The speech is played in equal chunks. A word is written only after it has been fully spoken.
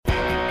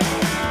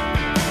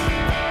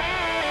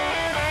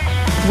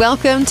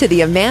Welcome to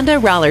the Amanda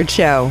Rollard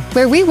Show,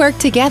 where we work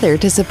together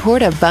to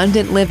support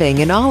abundant living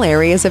in all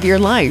areas of your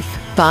life: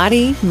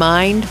 body,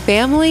 mind,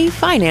 family,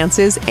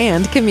 finances,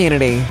 and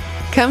community.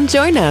 Come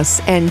join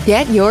us and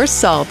get your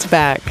salt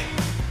back.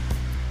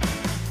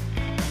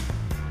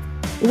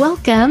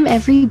 Welcome,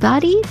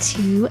 everybody,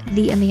 to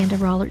the Amanda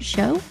Rollard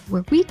Show,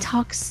 where we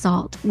talk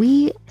salt.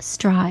 We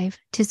strive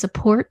to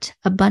support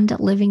abundant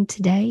living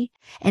today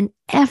and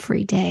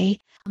every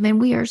day.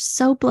 And we are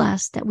so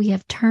blessed that we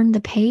have turned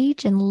the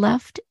page and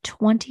left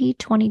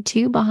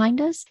 2022 behind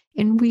us.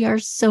 And we are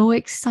so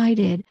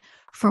excited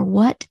for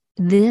what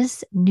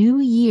this new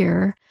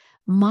year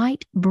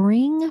might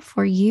bring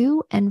for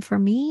you and for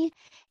me.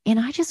 And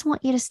I just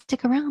want you to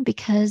stick around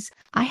because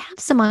I have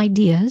some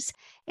ideas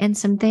and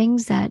some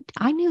things that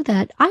I knew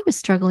that I was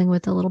struggling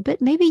with a little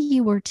bit. Maybe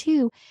you were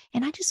too.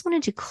 And I just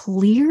wanted to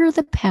clear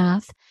the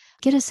path,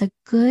 get us a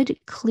good,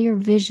 clear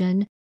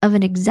vision of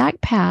an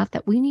exact path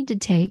that we need to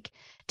take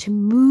to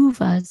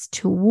move us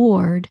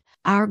toward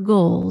our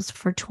goals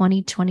for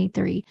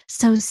 2023.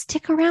 So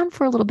stick around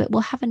for a little bit.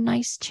 We'll have a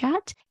nice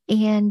chat.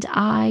 And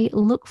I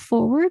look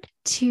forward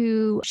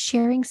to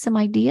sharing some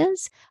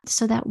ideas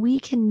so that we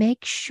can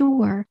make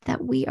sure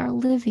that we are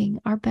living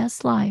our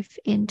best life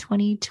in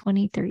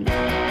 2023.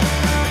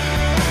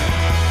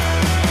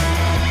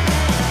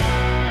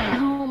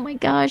 Oh my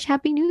gosh,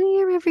 Happy New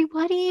Year,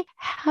 everybody.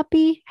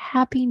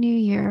 Happy New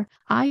Year.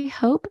 I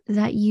hope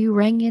that you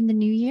rang in the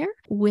new year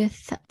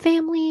with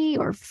family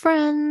or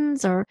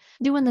friends or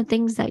doing the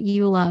things that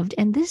you loved.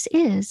 And this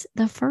is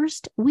the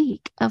first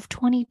week of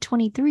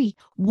 2023.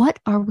 What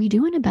are we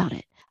doing about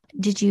it?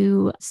 Did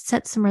you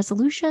set some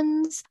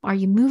resolutions? Are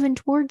you moving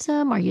towards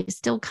them? Are you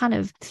still kind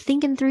of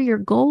thinking through your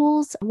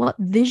goals? What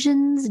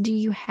visions do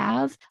you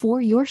have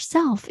for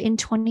yourself in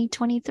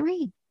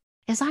 2023?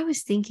 As I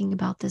was thinking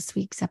about this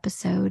week's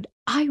episode,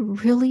 I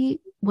really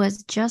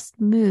was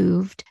just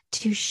moved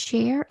to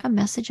share a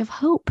message of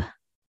hope.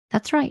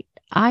 That's right.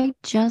 I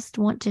just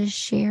want to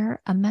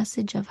share a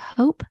message of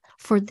hope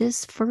for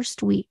this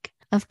first week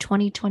of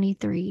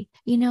 2023.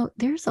 You know,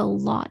 there's a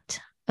lot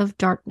of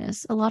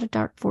darkness, a lot of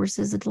dark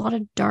forces, a lot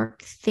of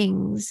dark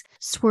things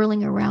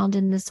swirling around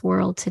in this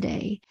world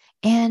today.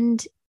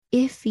 And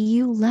if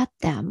you let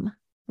them,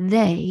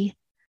 they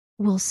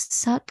will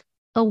suck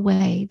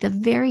away the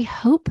very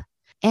hope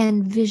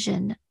and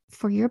vision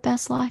for your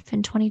best life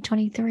in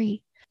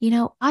 2023. You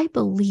know, I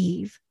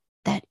believe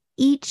that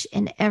each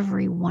and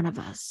every one of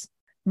us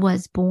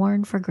was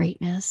born for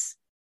greatness.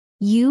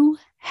 You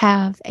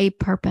have a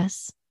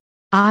purpose.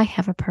 I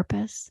have a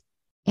purpose.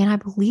 And I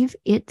believe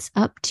it's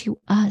up to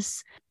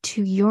us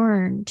to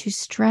yearn, to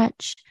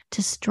stretch,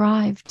 to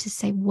strive, to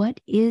say, what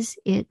is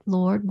it,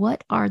 Lord?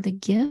 What are the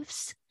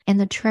gifts and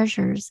the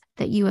treasures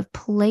that you have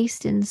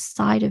placed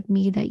inside of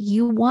me that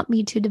you want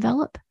me to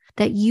develop,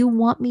 that you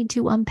want me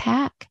to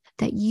unpack,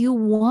 that you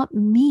want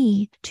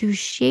me to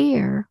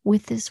share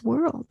with this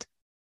world?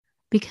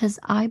 Because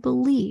I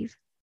believe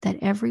that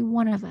every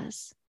one of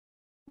us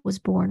was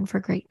born for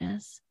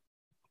greatness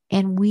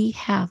and we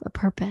have a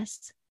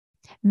purpose.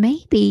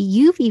 Maybe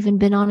you've even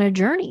been on a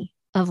journey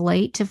of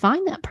late to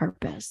find that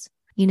purpose.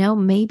 You know,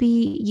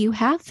 maybe you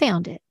have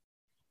found it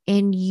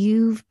and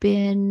you've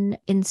been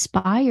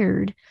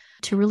inspired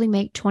to really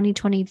make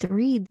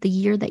 2023 the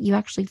year that you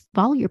actually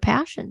follow your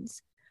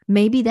passions.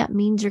 Maybe that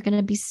means you're going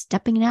to be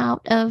stepping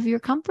out of your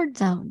comfort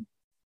zone.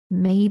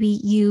 Maybe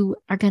you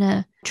are going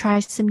to try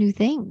some new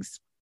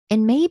things.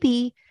 And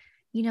maybe,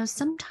 you know,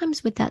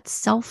 sometimes with that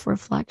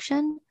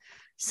self-reflection,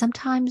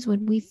 sometimes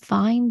when we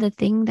find the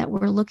thing that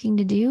we're looking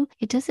to do,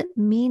 it doesn't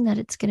mean that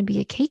it's going to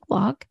be a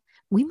cakewalk.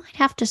 We might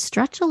have to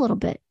stretch a little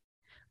bit.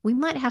 We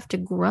might have to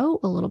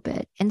grow a little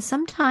bit. And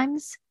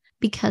sometimes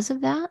because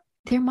of that,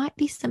 there might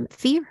be some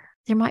fear.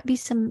 There might be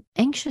some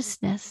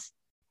anxiousness.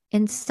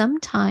 And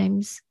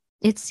sometimes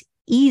it's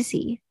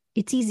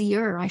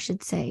easier, I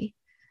should say,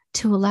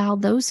 to allow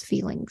those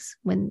feelings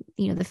when,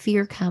 you know, the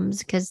fear comes,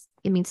 because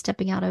it means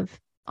stepping out of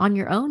on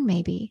your own,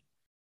 maybe.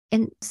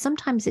 And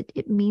sometimes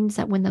it means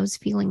that when those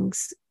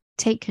feelings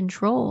take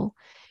control,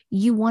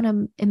 you want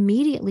to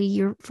immediately,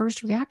 your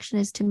first reaction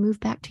is to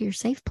move back to your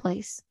safe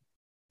place.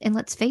 And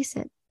let's face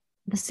it,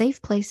 the safe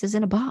place is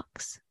in a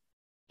box.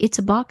 It's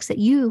a box that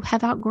you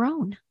have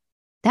outgrown.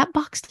 That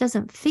box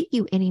doesn't fit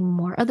you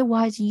anymore.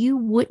 Otherwise, you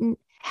wouldn't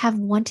have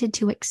wanted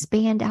to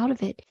expand out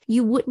of it.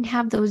 You wouldn't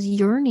have those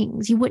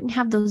yearnings. You wouldn't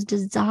have those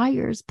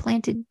desires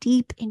planted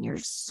deep in your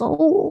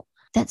soul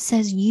that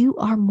says you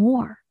are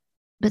more.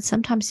 But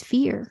sometimes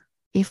fear,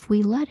 if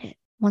we let it,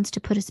 wants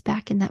to put us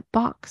back in that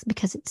box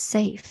because it's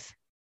safe.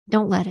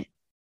 Don't let it.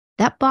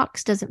 That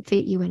box doesn't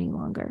fit you any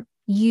longer.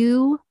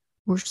 You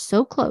were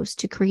so close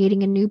to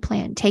creating a new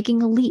plan,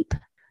 taking a leap,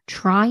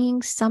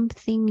 trying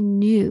something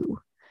new.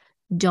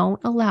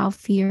 Don't allow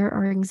fear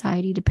or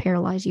anxiety to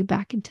paralyze you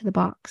back into the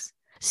box.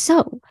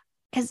 So,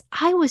 as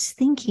I was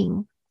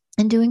thinking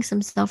and doing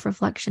some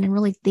self-reflection and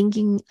really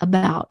thinking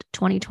about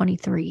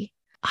 2023,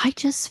 I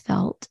just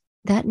felt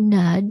that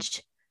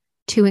nudge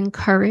to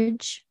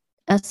encourage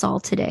us all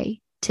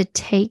today to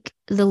take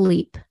the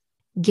leap,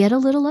 get a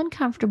little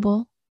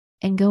uncomfortable,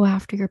 and go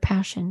after your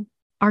passion.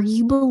 Are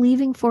you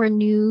believing for a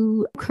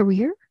new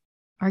career?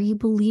 Are you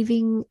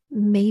believing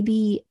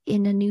maybe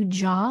in a new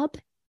job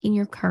in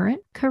your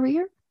current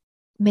career?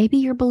 Maybe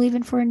you're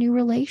believing for a new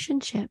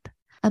relationship,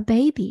 a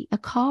baby, a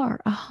car,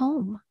 a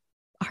home.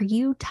 Are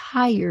you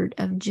tired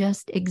of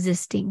just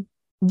existing?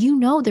 You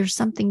know there's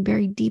something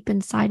buried deep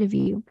inside of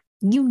you.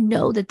 You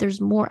know that there's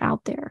more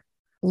out there.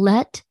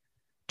 Let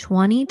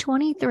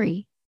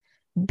 2023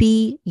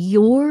 be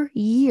your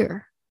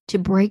year to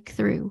break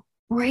through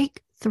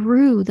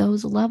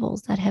those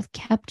levels that have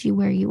kept you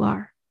where you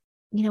are.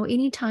 You know,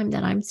 anytime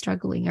that I'm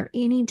struggling or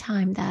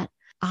anytime that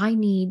I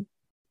need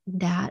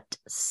that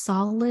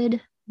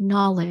solid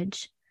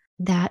knowledge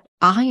that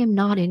I am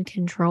not in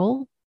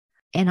control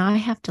and I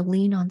have to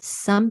lean on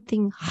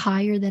something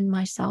higher than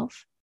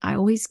myself, I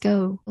always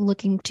go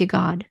looking to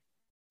God.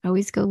 I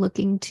always go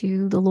looking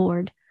to the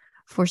Lord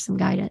for some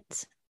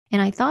guidance.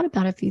 And I thought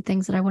about a few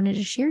things that I wanted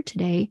to share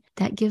today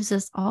that gives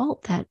us all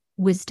that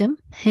wisdom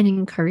and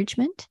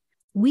encouragement.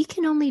 We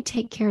can only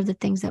take care of the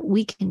things that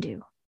we can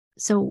do.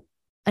 So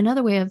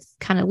another way of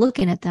kind of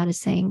looking at that is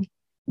saying,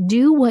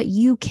 do what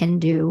you can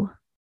do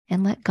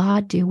and let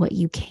God do what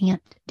you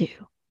can't do.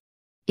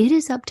 It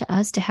is up to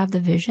us to have the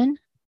vision.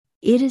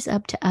 It is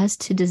up to us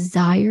to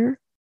desire.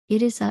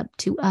 It is up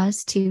to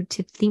us to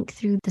think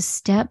through the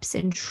steps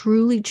and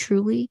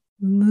truly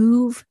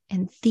move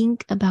and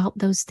think about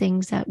those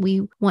things that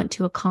we want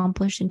to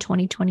accomplish in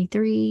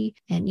 2023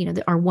 and, you know,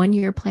 our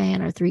 1-year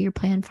plan, our 3-year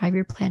plan,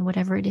 5-year plan,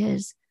 whatever it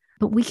is.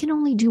 But we can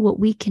only do what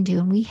we can do,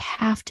 and we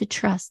have to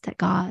trust that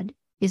God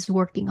is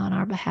working on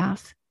our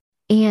behalf.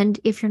 And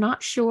if you're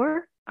not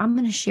sure, I'm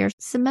going to share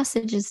some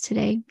messages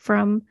today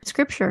from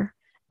Scripture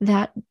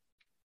that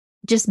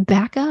just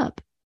back up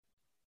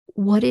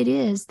what it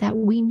is that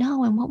we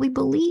know and what we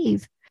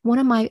believe. One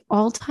of my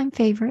all-time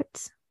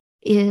favorites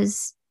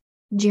is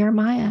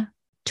Jeremiah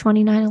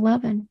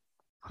 29:11,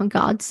 when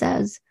God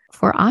says,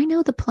 "For I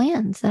know the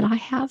plans that I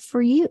have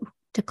for you,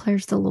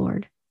 declares the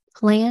Lord,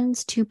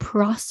 plans to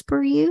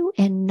prosper you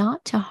and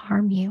not to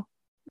harm you,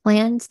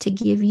 plans to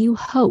give you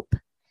hope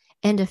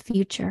and a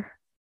future."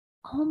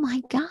 Oh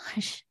my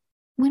gosh.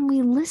 When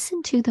we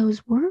listen to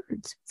those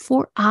words,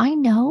 "For I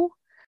know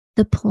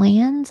the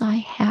plans I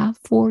have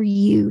for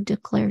you,"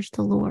 declares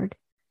the Lord.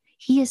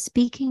 He is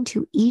speaking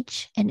to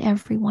each and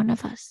every one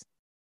of us.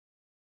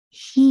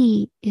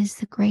 He is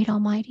the great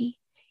Almighty.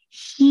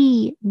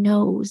 He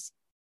knows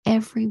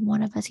every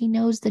one of us. He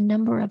knows the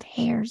number of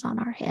hairs on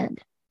our head.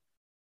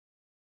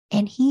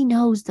 And He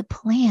knows the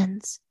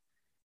plans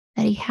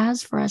that He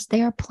has for us.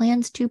 They are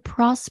plans to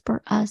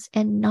prosper us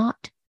and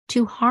not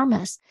to harm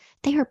us.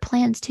 They are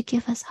plans to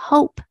give us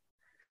hope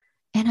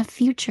and a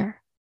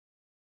future.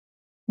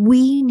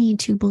 We need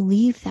to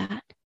believe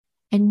that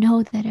and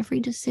know that every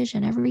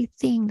decision,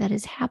 everything that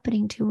is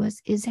happening to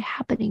us is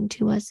happening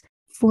to us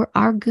for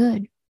our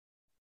good.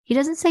 He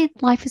doesn't say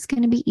life is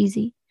going to be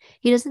easy.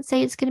 He doesn't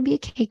say it's going to be a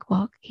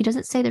cakewalk. He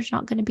doesn't say there's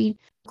not going to be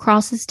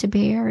crosses to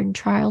bear and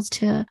trials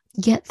to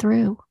get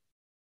through.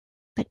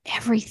 But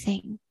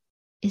everything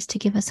is to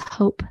give us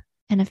hope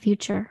and a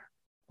future.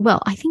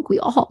 Well, I think we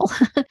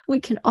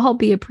can all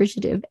be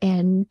appreciative,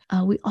 and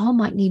we all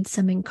might need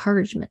some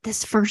encouragement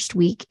this first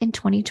week in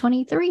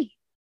 2023.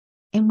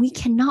 And we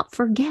cannot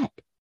forget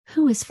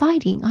who is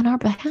fighting on our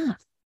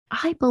behalf.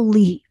 I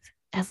believe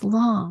as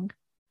long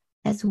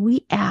as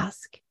we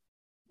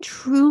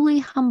truly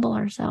humble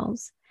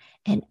ourselves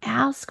and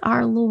ask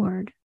our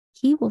Lord,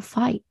 He will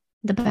fight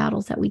the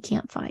battles that we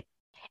can't fight.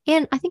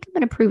 And I think I'm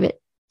going to prove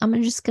it. I'm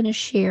just going to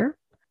share.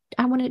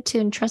 I wanted to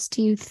entrust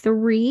to you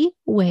 3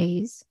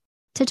 ways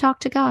to talk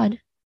to God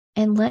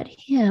and let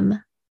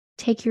Him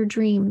take your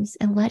dreams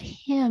and let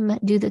Him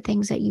do the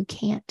things that you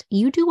can't.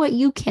 You do what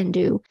you can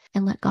do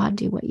and let God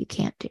do what you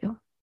can't do.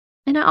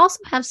 And I also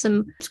have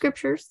some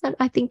scriptures that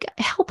I think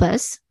help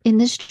us in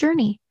this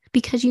journey,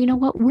 because you know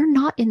what? We're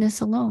not in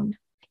this alone.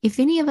 If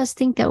any of us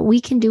think that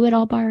we can do it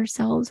all by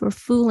ourselves, we're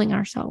fooling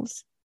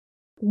ourselves.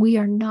 We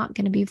are not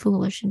going to be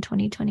foolish in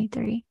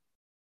 2023.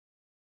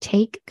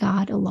 Take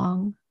God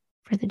along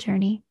for the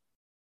journey.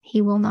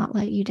 He will not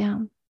let you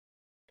down.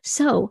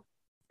 So,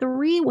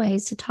 3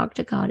 ways to talk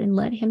to God and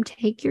let Him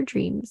take your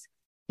dreams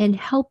and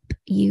help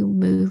you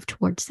move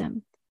towards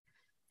them.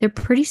 They're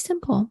pretty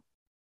simple.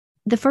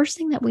 The first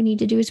thing that we need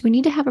to do is we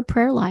need to have a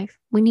prayer life.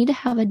 We need to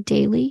have a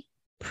daily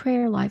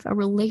prayer life, a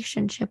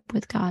relationship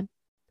with God.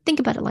 Think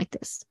about it like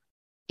this.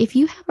 If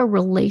you have a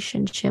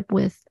relationship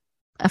with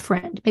a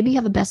friend, maybe you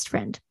have a best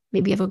friend,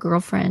 maybe you have a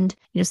girlfriend,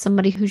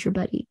 somebody who's your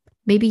buddy.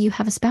 Maybe you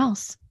have a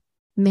spouse.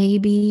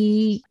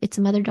 Maybe it's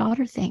a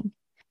mother-daughter thing.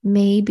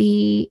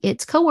 Maybe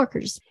it's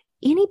coworkers.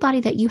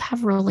 Anybody that you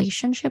have a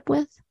relationship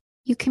with,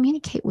 you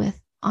communicate with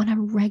on a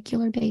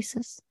regular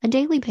basis, a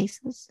daily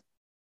basis.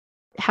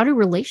 How do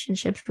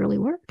relationships really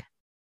work?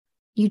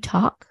 You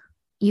talk,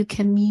 you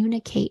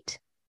communicate,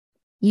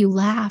 you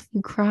laugh,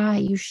 you cry,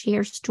 you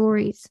share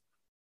stories.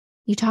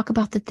 You talk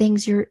about the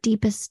things, your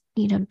deepest,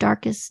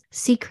 darkest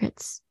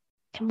secrets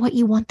and what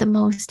you want the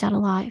most out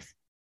of life.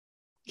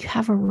 You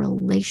have a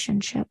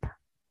relationship,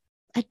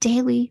 a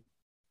daily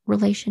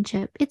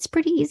relationship. It's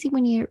pretty easy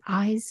when your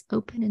eyes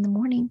open in the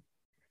morning.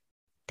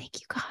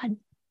 Thank you, God.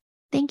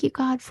 Thank you,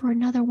 God, for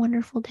another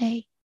wonderful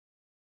day.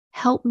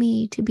 Help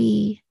me to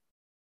be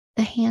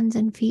the hands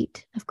and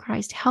feet of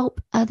Christ.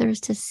 Help others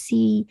to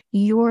see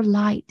your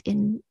light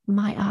in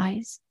my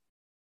eyes.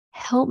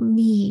 Help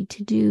me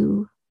to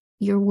do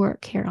your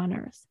work here on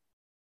earth.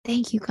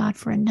 Thank you, God,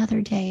 for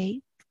another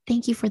day.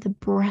 Thank you for the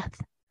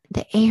breath,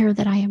 the air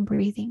that I am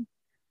breathing.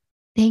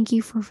 Thank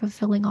you for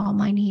fulfilling all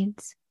my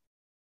needs.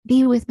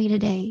 Be with me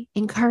today.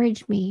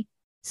 Encourage me.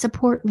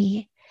 Support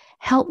me.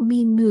 Help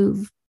me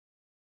move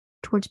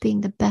towards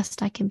being the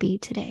best I can be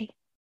today.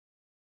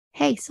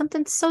 Hey,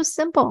 something so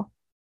simple.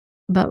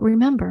 But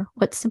remember,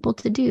 what's simple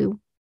to do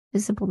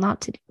is simple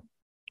not to do.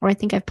 Or I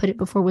think I've put it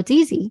before, what's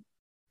easy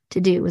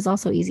to do is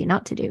also easy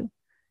not to do.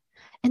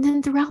 And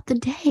then throughout the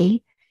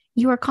day,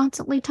 you are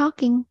constantly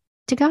talking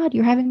to God.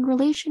 You're having a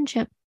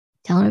relationship,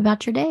 telling him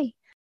about your day,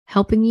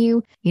 helping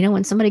you,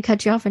 when somebody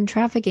cuts you off in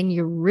traffic and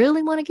you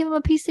really want to give them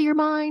a piece of your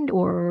mind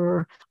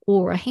or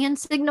a hand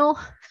signal,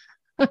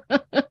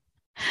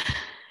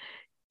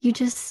 you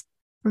just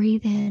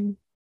breathe in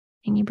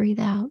and you breathe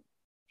out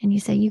and you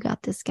say, you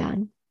got this,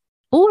 God.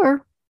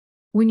 Or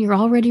when you're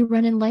already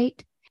running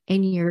late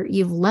and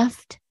you've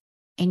left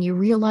and you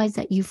realize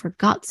that you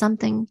forgot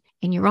something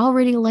and you're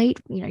already late,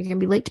 you're going to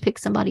be late to pick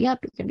somebody up.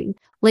 You're going to be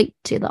late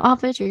to the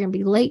office. You're going to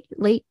be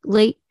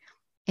late.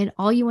 And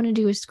all you want to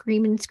do is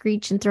scream and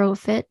screech and throw a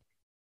fit.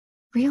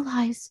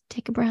 Realize,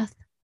 take a breath.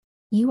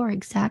 You are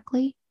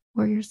exactly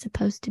where you're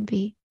supposed to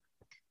be.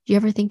 Do you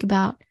ever think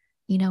about,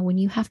 when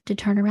you have to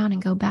turn around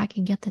and go back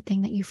and get the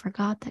thing that you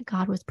forgot, that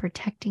God was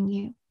protecting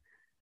you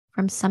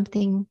from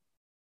something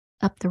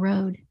up the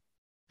road,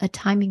 a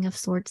timing of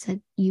sorts that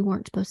you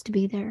weren't supposed to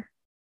be there.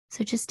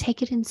 So just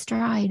take it in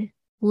stride.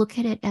 Look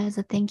at it as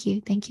a thank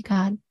you. Thank you,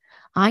 God.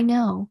 I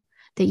know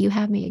that you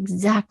have me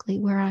exactly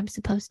where I'm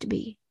supposed to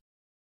be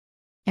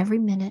every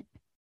minute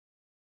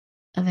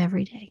of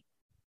every day.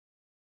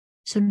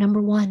 So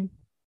number one,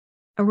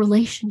 a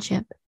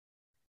relationship,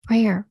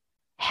 prayer.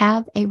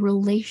 Have a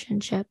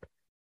relationship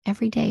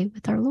every day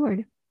with our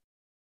Lord.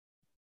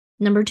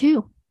 Number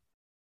two,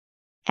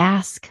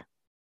 ask.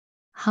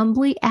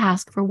 Humbly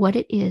ask for what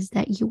it is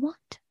that you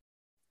want.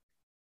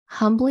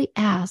 Humbly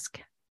ask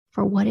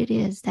for what it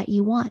is that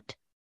you want.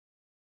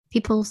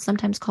 People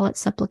sometimes call it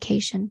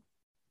supplication.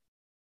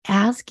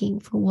 Asking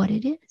for what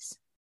it is.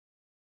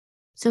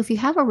 So if you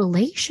have a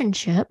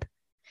relationship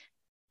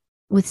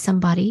with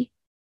somebody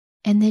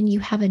and then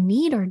you have a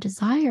need or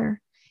desire,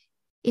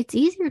 it's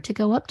easier to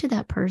go up to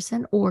that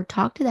person or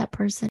talk to that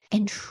person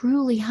and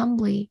truly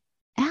humbly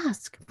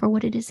ask for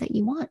what it is that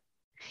you want.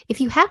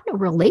 If you have no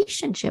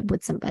relationship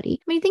with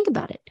somebody, think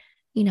about it.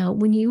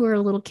 When you were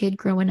a little kid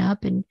growing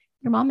up and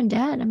your mom and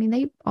dad,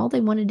 all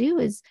they want to do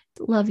is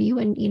love you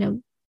and,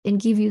 and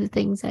give you the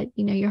things that,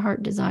 your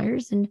heart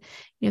desires. And,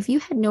 if you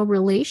had no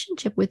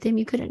relationship with them,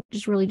 you couldn't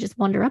just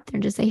wander up there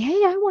and just say,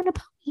 hey, I want a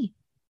pony.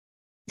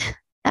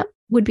 That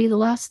would be the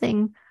last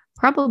thing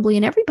probably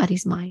in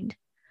everybody's mind.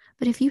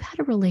 But if you had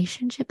a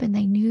relationship and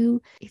they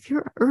knew, if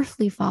your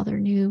earthly father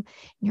knew,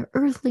 and your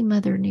earthly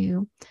mother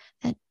knew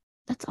that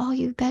that's all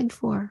you've begged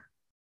for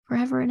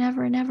forever and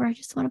ever and ever, I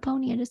just want a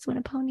pony, I just want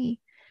a pony.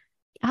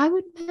 I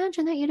would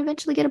imagine that you'd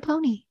eventually get a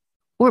pony,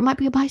 or it might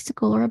be a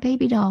bicycle or a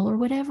baby doll or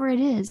whatever it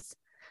is.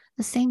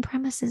 The same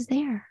premise is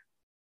there.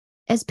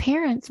 As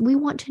parents, we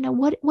want to know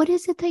what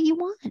is it that you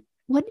want?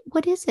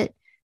 What is it?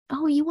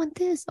 Oh, you want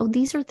this. Oh,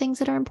 these are things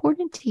that are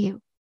important to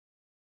you.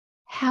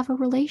 Have a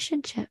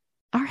relationship.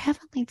 Our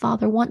Heavenly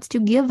Father wants to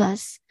give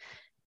us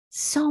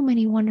so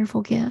many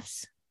wonderful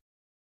gifts.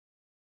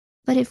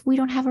 But if we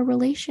don't have a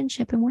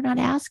relationship and we're not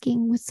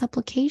asking with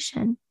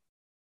supplication,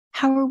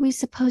 how are we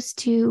supposed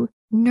to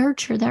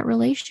nurture that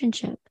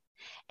relationship?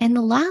 And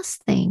the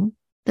last thing,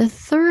 the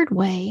third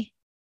way,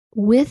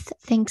 with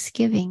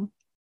thanksgiving,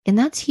 and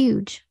that's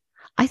huge.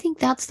 I think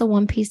that's the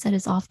one piece that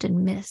is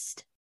often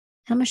missed.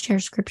 I'm going to share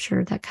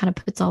scripture that kind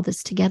of puts all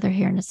this together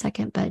here in a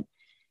second. But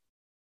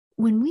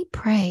when we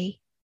pray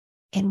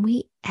and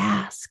we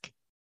ask,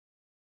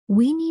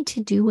 we need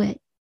to do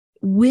it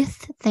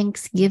with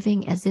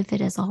thanksgiving as if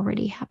it has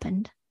already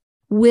happened.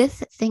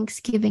 With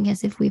thanksgiving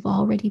as if we've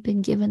already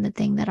been given the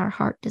thing that our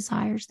heart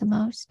desires the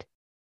most.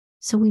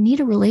 So we need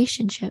a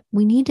relationship.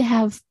 We need to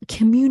have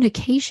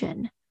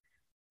communication.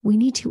 We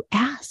need to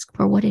ask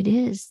for what it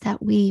is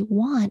that we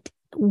want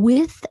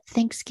with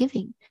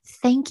thanksgiving.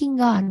 Thanking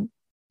God.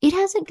 It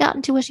hasn't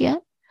gotten to us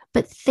yet,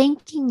 but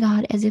thanking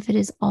God as if it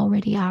is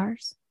already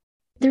ours.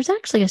 There's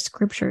actually a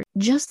scripture,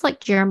 just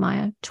like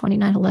Jeremiah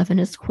 29:11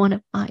 is one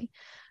of my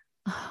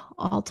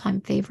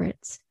all-time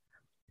favorites.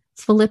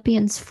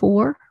 Philippians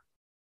 4,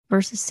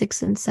 verses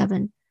 6 and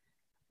 7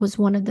 was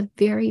one of the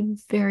very,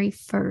 very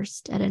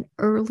first at an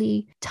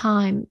early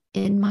time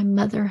in my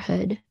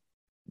motherhood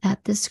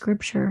that this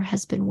scripture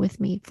has been with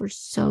me for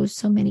so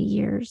many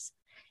years.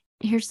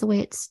 Here's the way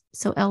it's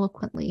so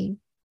eloquently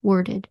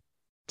worded.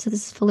 So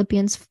this is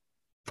Philippians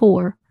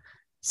 4,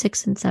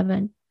 6 and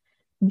 7.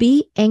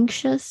 Be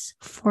anxious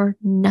for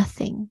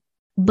nothing,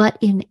 but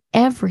in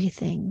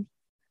everything,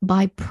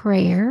 by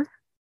prayer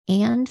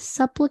and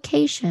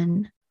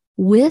supplication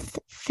with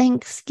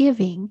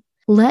thanksgiving,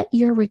 let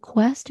your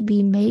request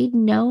be made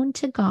known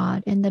to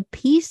God, and the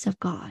peace of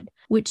God,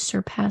 which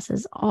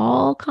surpasses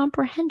all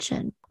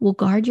comprehension, will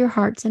guard your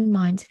hearts and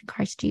minds in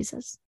Christ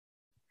Jesus.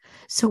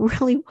 So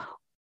really,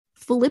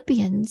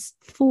 Philippians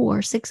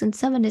 4, 6, and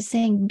 7 is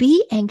saying,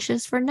 be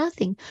anxious for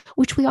nothing,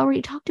 which we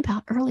already talked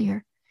about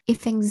earlier.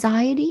 If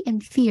anxiety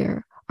and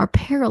fear are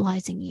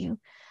paralyzing you,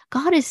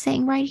 God is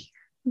saying right here,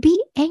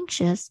 be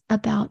anxious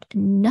about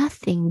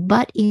nothing,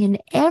 but in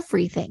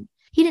everything.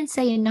 He didn't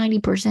say in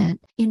 90%,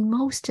 in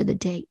most of the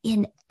day,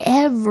 in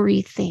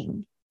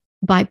everything,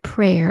 by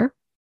prayer.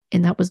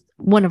 And that was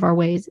one of our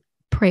ways,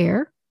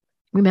 prayer.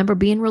 Remember,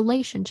 be in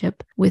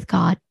relationship with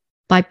God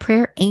by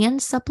prayer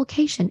and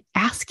supplication,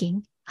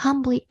 asking,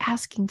 humbly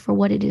asking for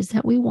what it is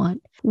that we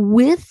want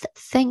with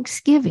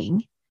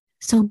thanksgiving.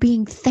 So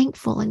being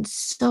thankful and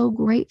so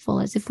grateful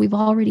as if we've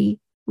already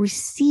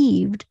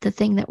received the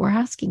thing that we're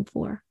asking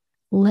for.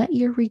 Let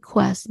your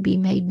request be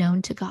made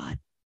known to God.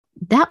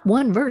 That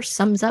one verse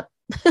sums up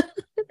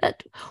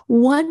that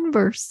one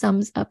verse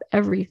sums up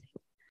everything.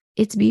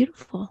 It's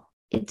beautiful.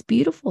 It's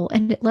beautiful.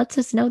 And it lets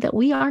us know that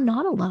we are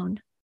not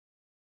alone.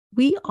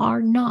 We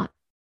are not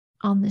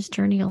on this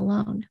journey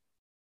alone.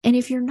 And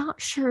if you're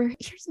not sure,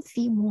 here's a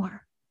few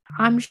more.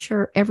 I'm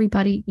sure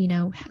everybody,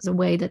 has a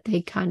way that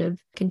they kind of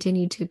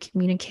continue to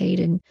communicate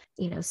and,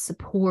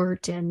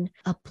 support and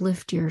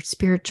uplift your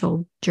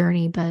spiritual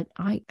journey. But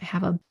I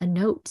have a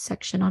note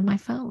section on my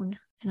phone,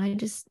 and I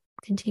just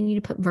continue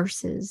to put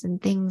verses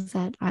and things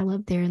that I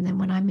love there. And then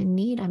when I'm in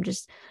need, I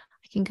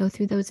can go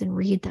through those and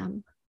read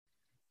them.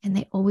 And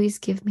they always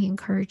give me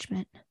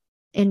encouragement.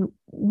 And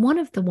one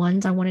of the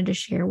ones I wanted to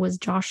share was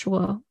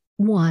Joshua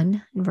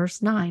 1 and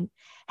verse 9.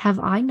 Have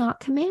I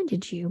not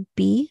commanded you?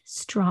 Be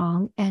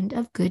strong and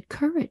of good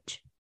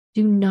courage.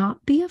 Do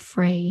not be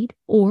afraid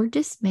or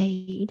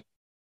dismayed,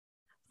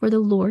 for the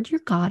Lord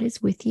your God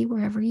is with you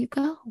wherever you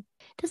go.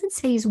 It doesn't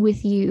say he's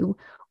with you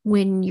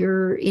when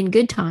you're in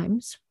good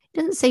times. It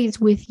doesn't say he's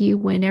with you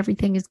when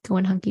everything is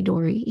going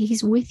hunky-dory.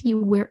 He's with you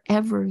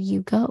wherever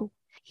you go.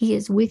 He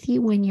is with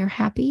you when you're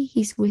happy.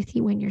 He's with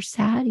you when you're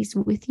sad. He's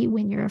with you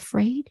when you're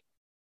afraid.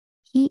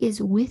 He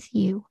is with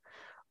you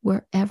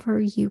wherever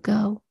you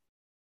go.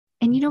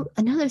 And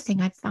another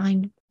thing I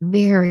find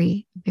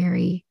very,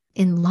 very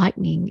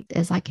enlightening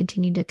as I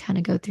continue to kind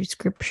of go through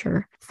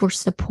scripture for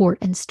support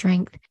and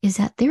strength is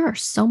that there are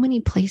so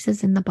many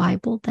places in the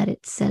Bible that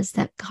it says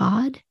that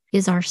God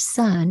is our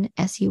sun,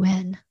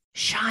 S-U-N,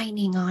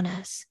 shining on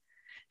us,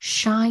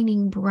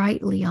 shining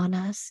brightly on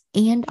us,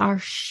 and our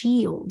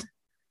shield,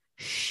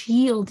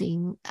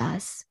 shielding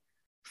us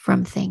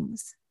from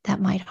things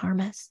that might harm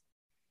us.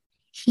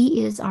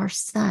 He is our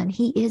sun.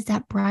 He is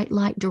that bright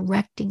light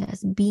directing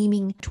us,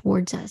 beaming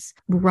towards us,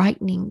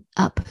 brightening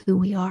up who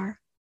we are,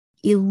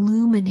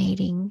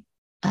 illuminating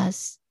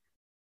us,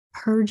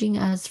 purging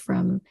us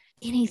from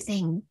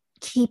anything,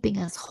 keeping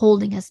us,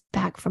 holding us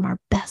back from our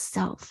best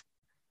self.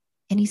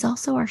 And he's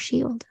also our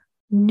shield.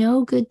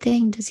 No good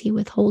thing does he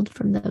withhold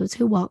from those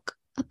who walk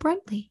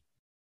uprightly.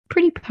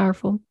 Pretty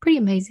powerful, pretty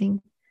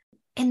amazing.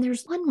 And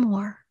there's one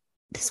more.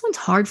 This one's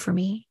hard for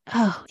me.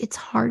 Oh, it's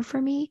hard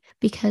for me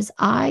because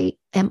I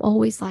am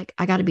always like,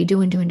 I got to be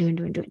doing.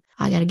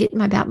 I got to get in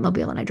my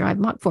Batmobile and I drive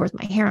Mach 4 with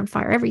my hair on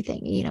fire,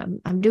 everything.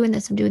 I'm doing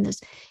this.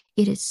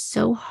 It is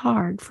so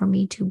hard for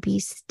me to be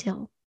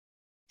still.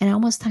 And I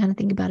almost kind of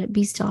think about it,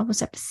 be still. I almost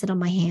have to sit on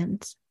my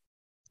hands.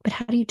 But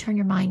how do you turn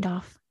your mind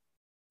off?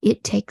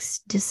 It takes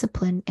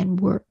discipline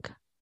and work.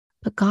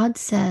 But God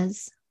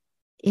says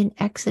in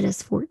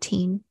Exodus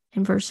 14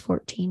 and verse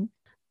 14,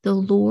 the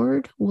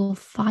Lord will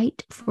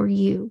fight for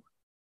you.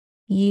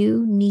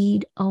 You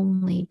need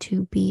only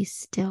to be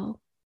still.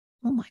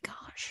 Oh my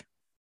gosh.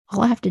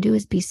 All I have to do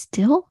is be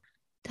still?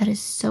 That is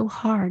so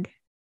hard.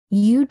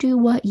 You do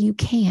what you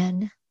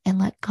can and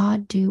let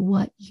God do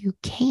what you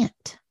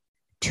can't.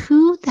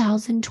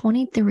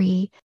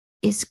 2023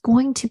 is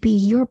going to be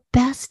your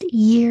best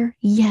year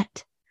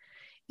yet.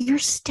 You're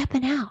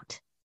stepping out.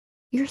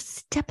 You're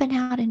stepping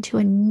out into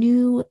a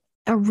new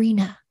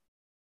arena.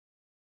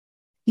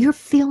 You're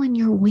feeling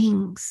your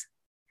wings.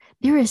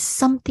 There is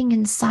something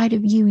inside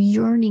of you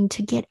yearning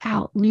to get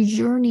out,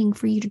 yearning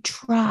for you to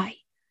try.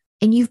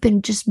 And you've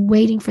been just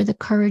waiting for the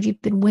courage.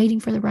 You've been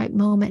waiting for the right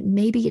moment.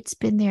 Maybe it's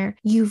been there.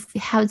 You've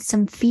had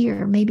some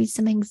fear, maybe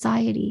some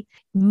anxiety.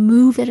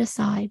 Move it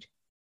aside.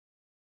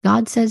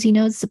 God says he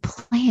knows the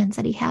plans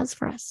that he has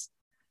for us.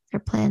 There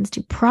are plans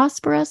to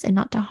prosper us and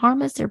not to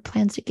harm us. There are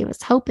plans to give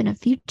us hope in a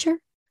future.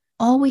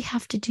 All we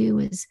have to do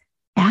is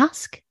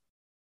ask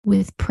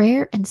with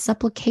prayer and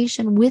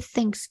supplication, with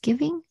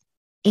thanksgiving,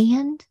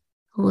 and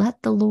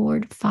let the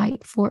Lord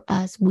fight for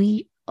us.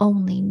 We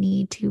only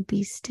need to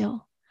be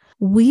still.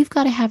 We've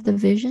got to have the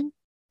vision.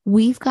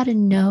 We've got to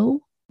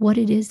know what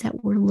it is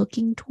that we're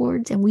looking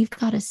towards, and we've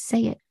got to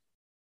say it.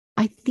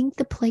 I think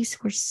the place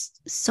where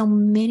so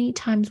many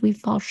times we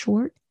fall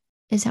short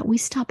is that we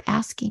stop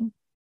asking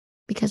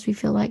because we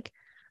feel like,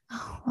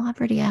 oh, well, I've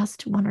already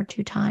asked 1 or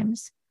 2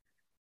 times.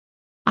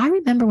 I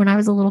remember when I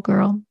was a little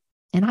girl,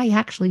 And I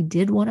actually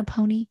did want a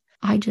pony.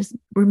 I just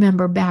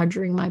remember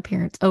badgering my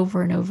parents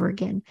over and over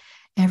again,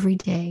 every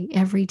day,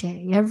 every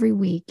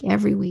week,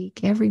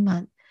 every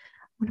month.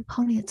 I want a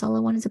pony. That's all I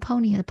want is a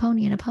pony and a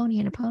pony and a pony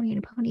and a pony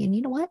and a pony. And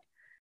you know what?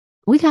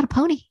 We got a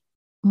pony.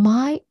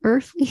 My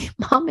earthly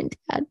mom and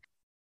dad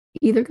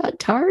either got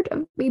tired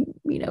of me,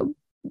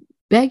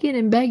 begging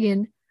and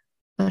begging,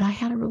 but I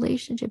had a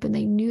relationship and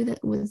they knew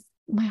that was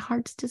my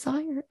heart's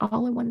desire.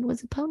 All I wanted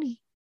was a pony.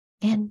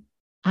 And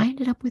I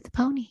ended up with a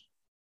pony.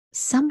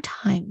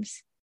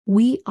 Sometimes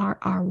we are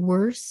our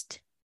worst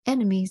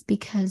enemies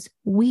because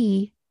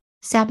we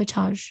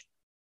sabotage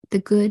the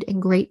good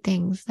and great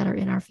things that are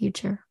in our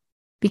future,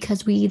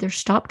 because we either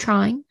stop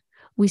trying,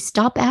 we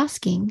stop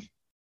asking,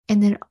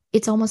 and then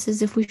it's almost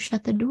as if we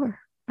shut the door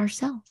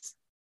ourselves.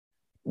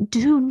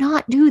 Do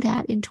not do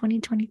that in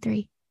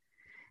 2023.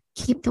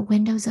 Keep the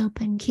windows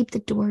open, keep the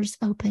doors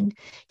open,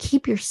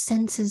 keep your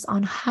senses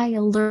on high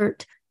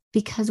alert,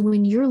 because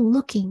when you're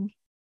looking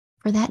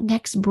for that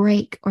next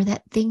break or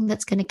that thing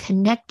that's going to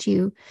connect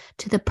you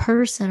to the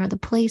person or the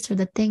place or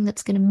the thing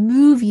that's going to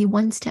move you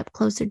one step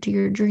closer to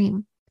your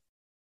dream,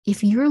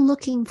 if you're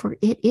looking for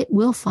it, it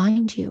will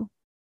find you.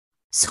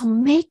 So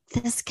make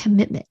this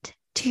commitment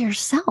to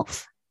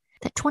yourself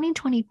that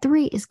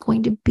 2023 is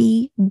going to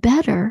be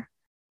better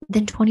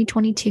than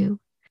 2022.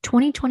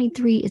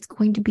 2023 is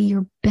going to be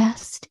your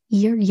best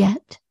year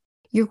yet.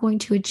 You're going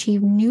to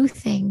achieve new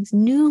things,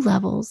 new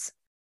levels.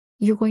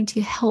 You're going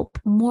to help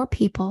more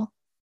people,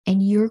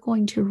 and you're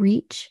going to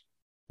reach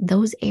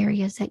those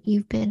areas that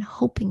you've been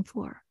hoping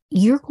for.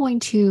 You're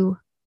going to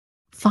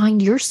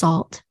find your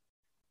salt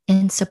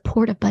and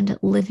support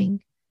abundant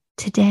living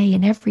today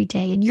and every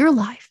day in your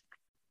life.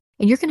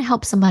 And you're going to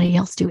help somebody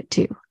else do it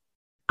too.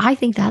 I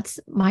think that's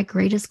my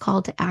greatest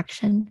call to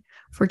action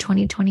for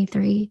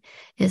 2023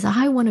 is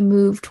I want to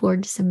move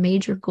towards some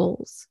major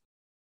goals.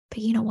 But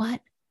you know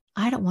what?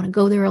 I don't want to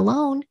go there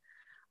alone.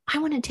 I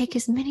want to take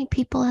as many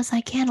people as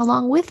I can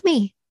along with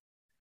me.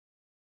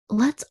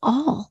 Let's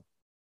all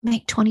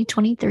make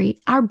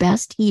 2023 our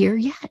best year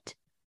yet.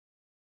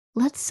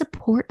 Let's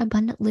support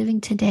abundant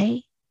living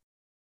today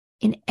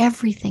in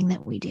everything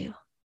that we do.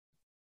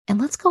 And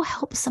let's go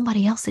help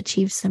somebody else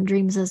achieve some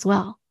dreams as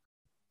well.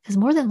 Because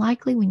more than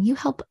likely, when you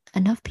help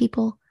enough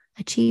people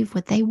achieve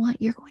what they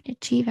want, you're going to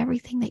achieve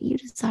everything that you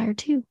desire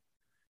too.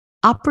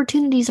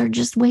 Opportunities are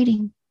just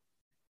waiting.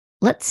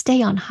 Let's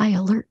stay on high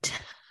alert.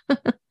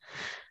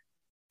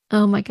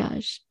 Oh my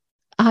gosh.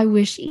 I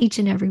wish each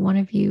and every one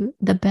of you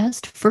the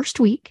best first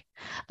week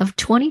of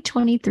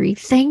 2023.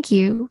 Thank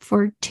you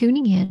for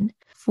tuning in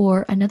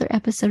for another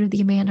episode of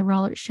the Amanda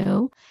Rollert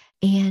Show.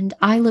 And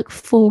I look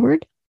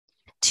forward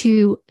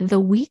to the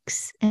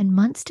weeks and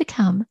months to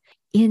come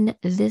in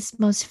this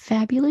most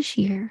fabulous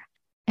year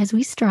as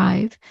we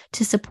strive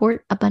to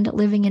support abundant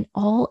living in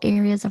all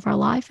areas of our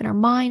life, in our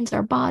minds,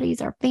 our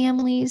bodies, our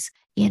families,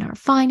 in our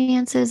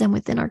finances, and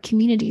within our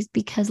communities.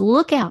 Because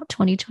look out,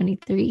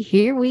 2023,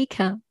 here we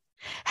come.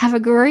 Have a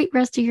great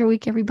rest of your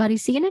week, everybody.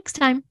 See you next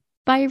time.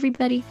 Bye,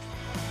 everybody.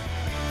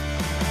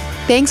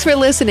 Thanks for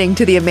listening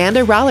to The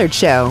Amanda Rollert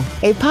Show,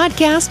 a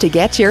podcast to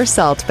get your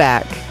salt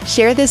back.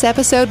 Share this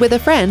episode with a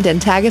friend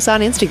and tag us on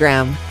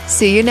Instagram.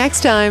 See you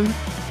next time.